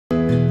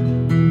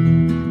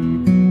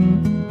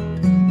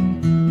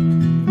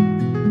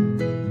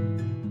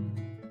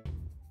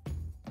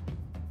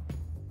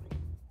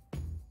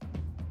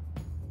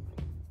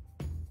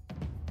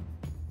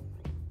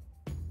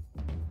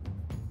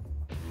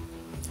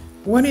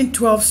1 in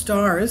 12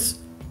 stars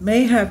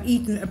may have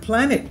eaten a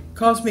planet,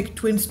 Cosmic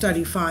Twin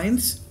Study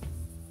finds,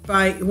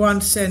 by Yuan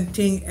Sen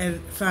Ting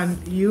and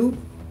Fan Liu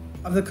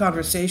of The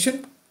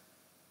Conversation.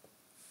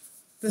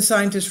 The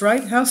scientists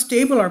write, how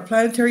stable are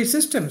planetary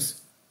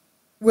systems?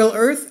 Will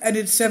Earth and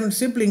its 7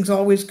 siblings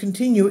always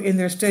continue in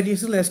their steady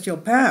celestial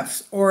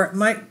paths, or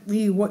might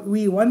we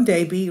one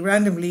day be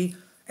randomly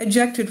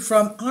ejected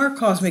from our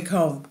cosmic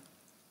home?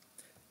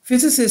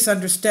 Physicists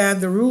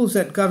understand the rules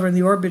that govern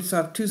the orbits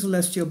of 2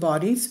 celestial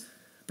bodies,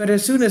 but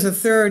as soon as a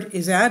third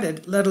is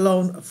added, let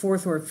alone a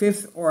 4th or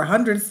 5th or a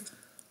 100th,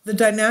 the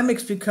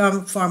dynamics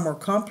become far more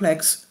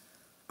complex.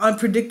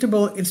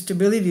 Unpredictable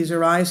instabilities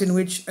arise in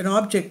which an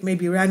object may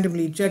be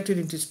randomly ejected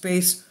into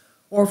space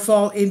or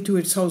fall into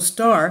its host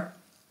star.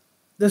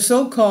 The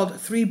so-called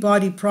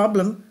 3-body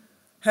problem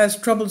has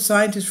troubled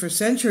scientists for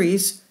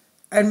centuries,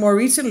 and more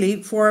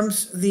recently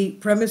forms the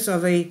premise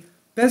of a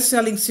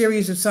best-selling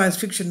series of science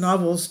fiction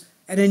novels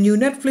and a new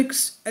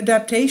Netflix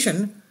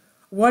adaptation.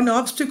 One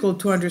obstacle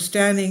to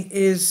understanding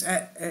is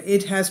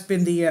it has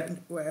been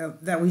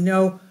that we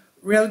know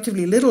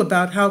relatively little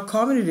about how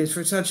common it is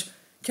for such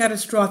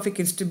catastrophic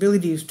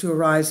instabilities to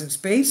arise in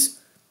space.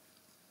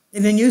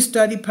 In a new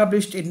study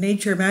published in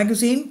Nature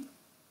magazine,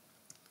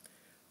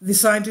 the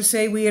scientists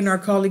say we and our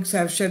colleagues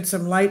have shed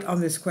some light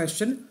on this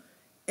question.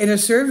 In a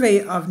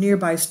survey of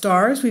nearby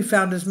stars, we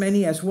found as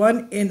many as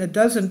 1 in a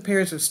dozen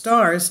pairs of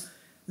stars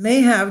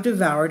may have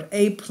devoured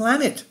a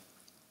planet,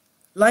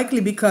 likely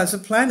because a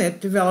planet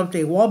developed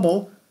a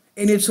wobble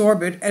in its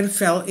orbit and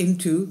fell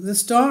into the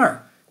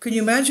star. Can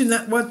you imagine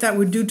what that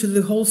would do to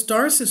the whole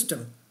star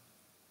system?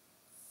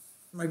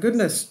 My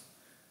goodness.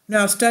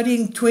 Now,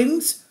 studying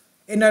twins,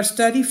 in our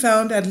study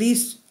found at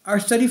least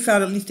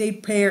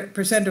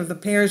 8% of the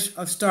pairs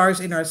of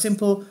stars in our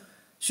simple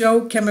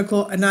show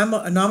chemical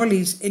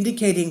anomalies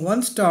indicating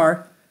one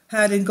star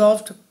had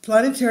engulfed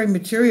planetary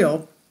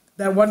material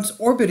that once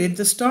orbited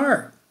the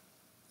star.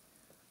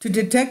 To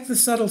detect the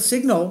subtle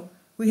signal,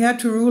 we had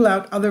to rule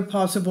out other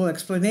possible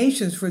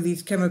explanations for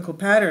these chemical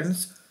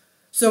patterns,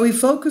 so we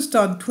focused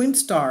on twin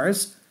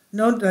stars,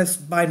 known as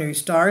binary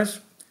stars,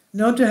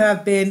 known to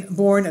have been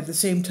born at the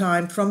same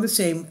time from the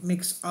same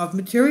mix of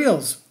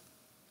materials.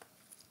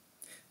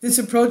 This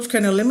approach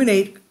can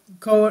eliminate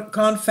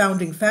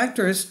confounding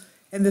factors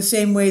in the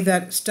same way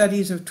that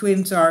studies of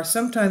twins are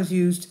sometimes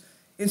used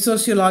in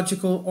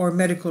sociological or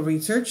medical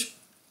research.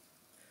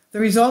 The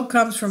result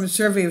comes from a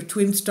survey of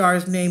twin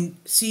stars named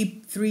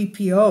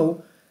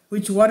C3PO,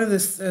 which one of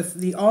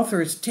the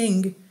authors,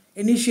 Ting,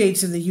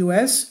 initiates in the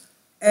US,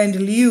 and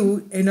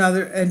Liu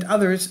and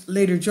others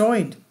later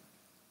joined.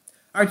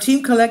 Our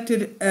team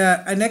collected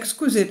an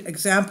exquisite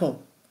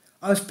example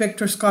of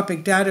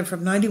spectroscopic data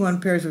from 91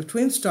 pairs of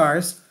twin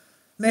stars,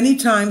 many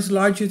times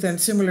larger than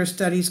similar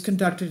studies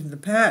conducted in the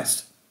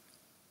past.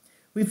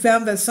 We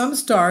found that some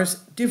stars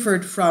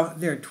differed from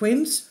their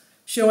twins,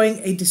 showing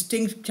a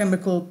distinct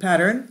chemical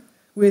pattern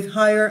with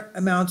higher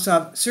amounts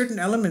of certain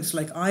elements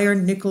like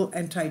iron, nickel,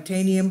 and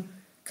titanium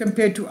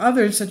compared to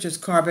others such as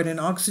carbon and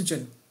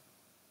oxygen.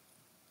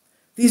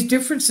 These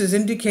differences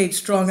indicate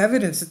strong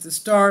evidence that the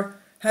star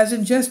has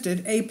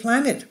ingested a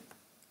planet.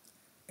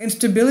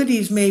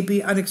 Instabilities may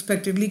be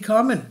unexpectedly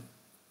common.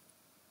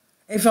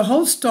 If a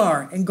whole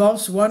star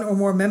engulfs 1 or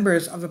more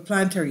members of a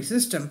planetary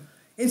system,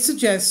 it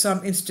suggests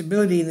some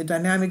instability in the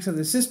dynamics of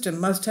the system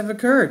must have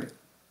occurred.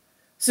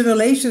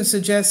 Simulations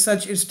suggest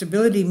such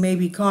instability may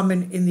be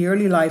common in the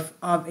early life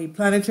of a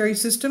planetary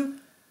system,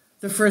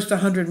 the first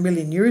 100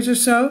 million years or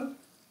so.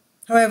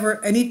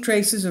 However, any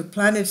traces of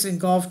planets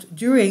engulfed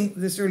during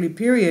this early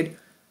period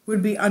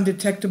would be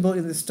undetectable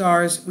in the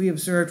stars we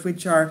observed,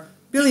 which are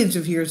billions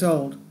of years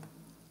old.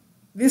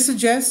 This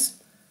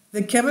suggests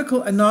the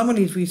chemical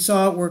anomalies we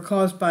saw were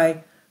caused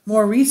by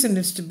more recent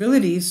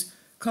instabilities,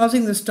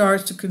 causing the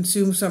stars to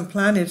consume some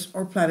planets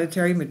or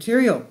planetary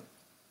material.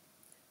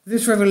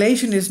 This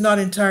revelation is not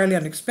entirely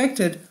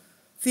unexpected.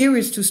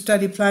 Theorists who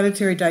study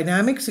planetary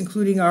dynamics,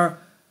 including our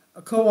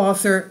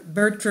co-author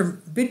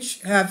Bertram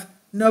Bitsch, have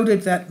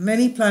noted that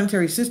many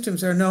planetary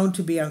systems are known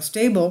to be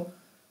unstable,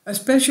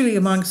 especially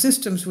among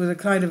systems with a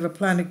kind of a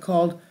planet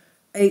called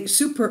a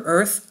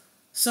super-Earth,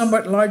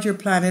 somewhat larger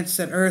planets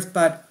than Earth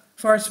but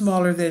far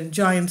smaller than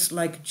giants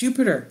like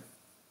Jupiter.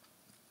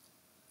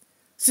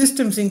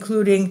 Systems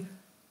including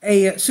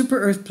a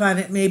super-Earth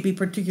planet may be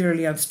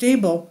particularly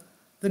unstable.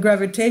 The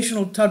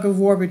gravitational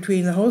tug-of-war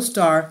between the host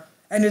star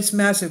and its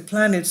massive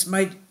planets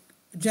might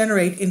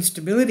generate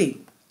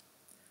instability.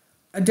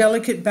 A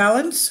delicate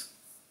balance?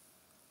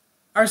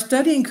 Our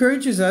study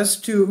encourages us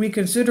to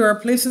reconsider our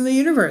place in the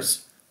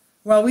universe.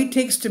 While we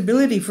take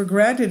stability for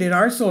granted in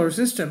our solar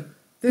system,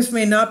 this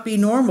may not be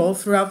normal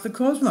throughout the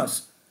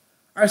cosmos.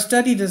 Our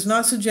study does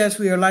not suggest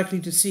we are likely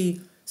to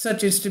see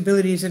such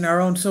instabilities in our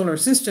own solar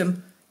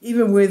system,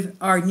 even with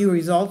our new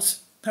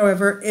results.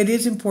 However, it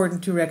is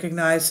important to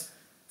recognize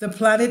the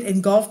planet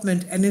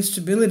engulfment and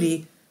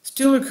instability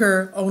still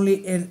occur only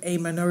in a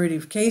minority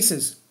of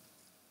cases.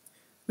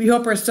 We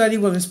hope our study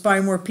will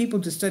inspire more people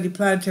to study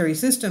planetary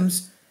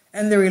systems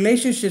and their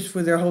relationships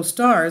with their host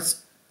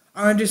stars.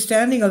 Our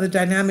understanding of the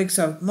dynamics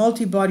of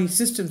multi-body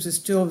systems is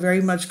still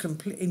very much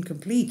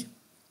incomplete.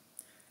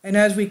 And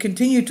as we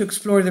continue to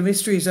explore the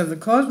mysteries of the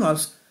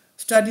cosmos,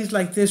 studies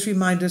like this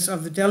remind us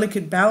of the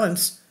delicate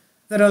balance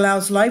that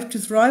allows life to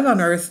thrive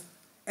on Earth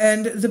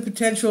and the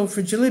potential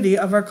fragility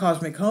of our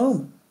cosmic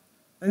home.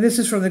 And this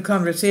is from the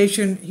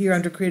conversation here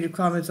under Creative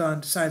Commons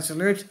on Science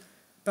Alert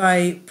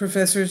by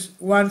Professors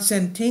Wan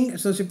Sen Ting,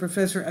 Associate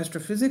Professor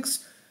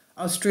Astrophysics,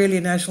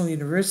 Australian National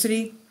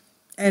University,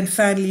 and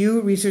Fan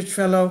Liu, Research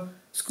Fellow,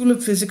 School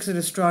of Physics and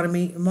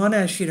Astronomy,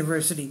 Monash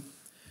University.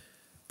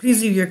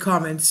 Please leave your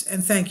comments,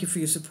 and thank you for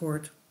your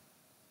support.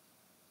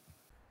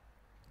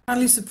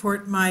 Kindly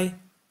support my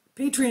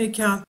Patreon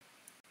account.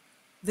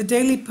 The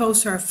daily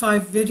posts are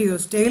 5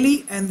 videos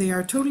daily, and they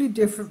are totally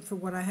different from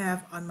what I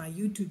have on my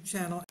YouTube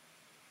channel.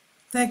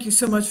 Thank you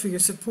so much for your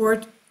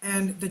support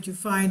and that you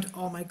find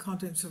all my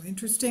content so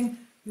interesting.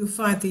 You'll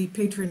find the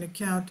Patreon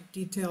account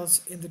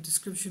details in the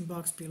description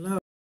box below.